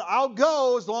right, God, I'll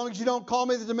go as long as you don't call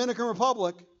me the Dominican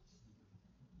Republic.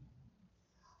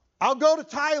 I'll go to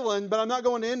Thailand, but I'm not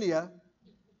going to India.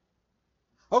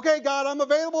 Okay, God, I'm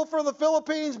available for the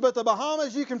Philippines, but the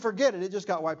Bahamas, you can forget it. It just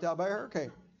got wiped out by a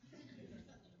hurricane.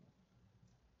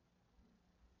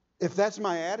 If that's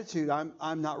my attitude,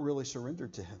 I'm not really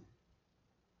surrendered to Him.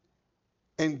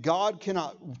 And God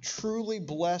cannot truly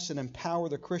bless and empower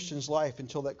the Christian's life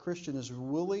until that Christian is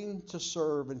willing to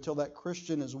serve, until that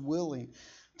Christian is willing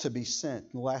to be sent.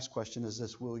 And the last question is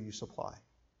this: will you supply?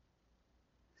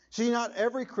 See, not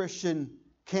every Christian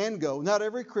can go. Not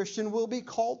every Christian will be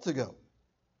called to go.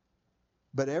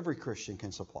 But every Christian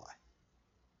can supply.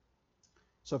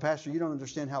 So, Pastor, you don't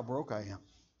understand how broke I am.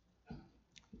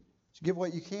 So give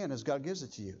what you can as God gives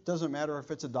it to you. It doesn't matter if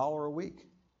it's $1 a week.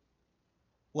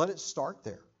 Let it start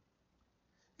there.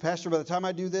 Pastor, by the time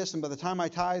I do this, and by the time I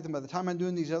tithe, and by the time I'm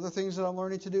doing these other things that I'm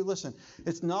learning to do, listen,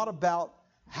 it's not about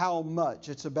how much.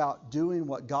 It's about doing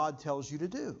what God tells you to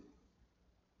do.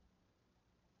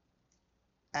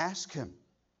 Ask Him.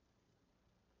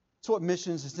 That's what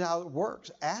missions is, how it works.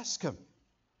 Ask Him.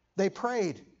 They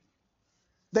prayed.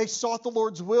 They sought the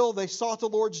Lord's will. They sought the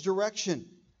Lord's direction.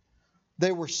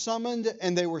 They were summoned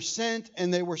and they were sent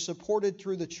and they were supported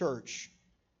through the church.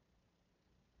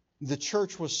 The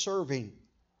church was serving.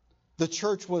 The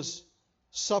church was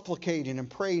supplicating and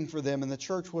praying for them, and the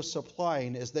church was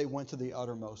supplying as they went to the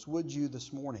uttermost. Would you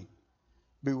this morning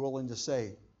be willing to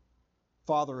say,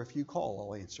 Father, if you call,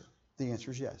 I'll answer? The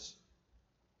answer is yes.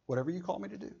 Whatever you call me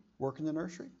to do. Work in the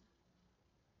nursery.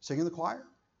 Sing in the choir.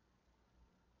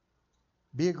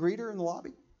 Be a greeter in the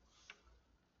lobby.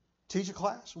 Teach a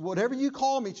class. Whatever you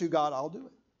call me to, God, I'll do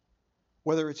it.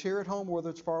 Whether it's here at home or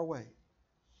whether it's far away.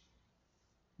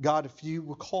 God, if you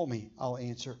will call me, I'll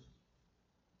answer.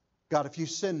 God, if you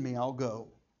send me, I'll go.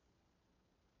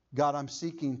 God, I'm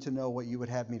seeking to know what you would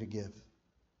have me to give.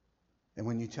 And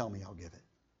when you tell me, I'll give it.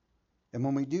 And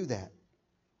when we do that,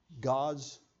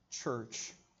 God's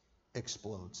church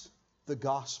explodes. The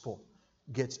gospel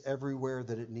gets everywhere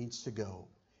that it needs to go.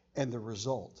 And the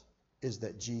result is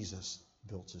that Jesus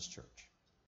built His church.